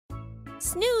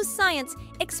Snooze Science,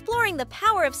 exploring the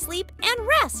power of sleep and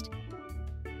rest.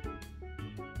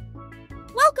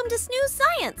 Welcome to Snooze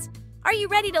Science! Are you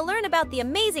ready to learn about the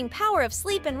amazing power of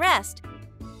sleep and rest?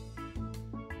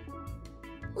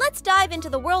 Let's dive into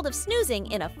the world of snoozing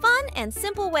in a fun and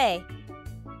simple way.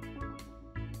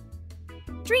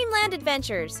 Dreamland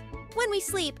Adventures. When we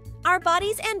sleep, our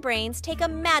bodies and brains take a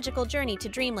magical journey to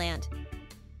dreamland.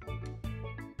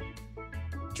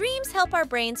 Dreams help our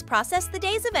brains process the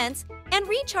day's events and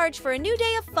recharge for a new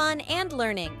day of fun and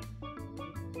learning.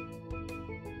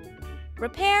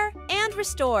 Repair and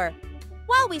restore.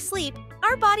 While we sleep,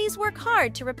 our bodies work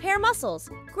hard to repair muscles,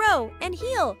 grow, and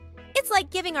heal. It's like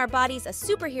giving our bodies a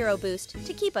superhero boost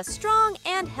to keep us strong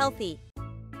and healthy.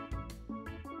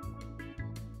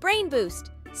 Brain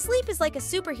boost. Sleep is like a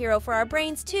superhero for our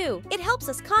brains too. It helps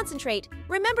us concentrate,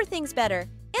 remember things better,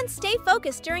 and stay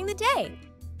focused during the day.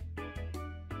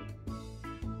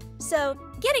 So,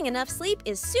 getting enough sleep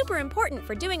is super important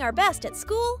for doing our best at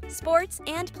school, sports,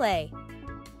 and play.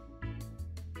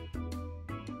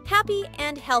 Happy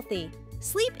and healthy.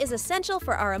 Sleep is essential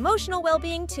for our emotional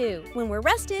well-being too. When we're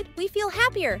rested, we feel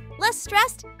happier, less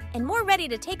stressed, and more ready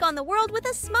to take on the world with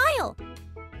a smile.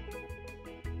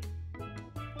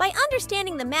 By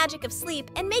understanding the magic of sleep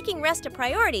and making rest a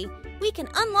priority, we can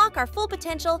unlock our full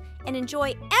potential and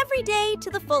enjoy every day to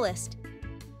the fullest.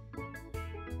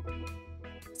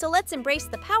 So let's embrace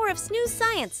the power of Snooze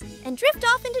Science and drift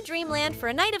off into dreamland for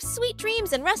a night of sweet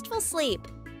dreams and restful sleep.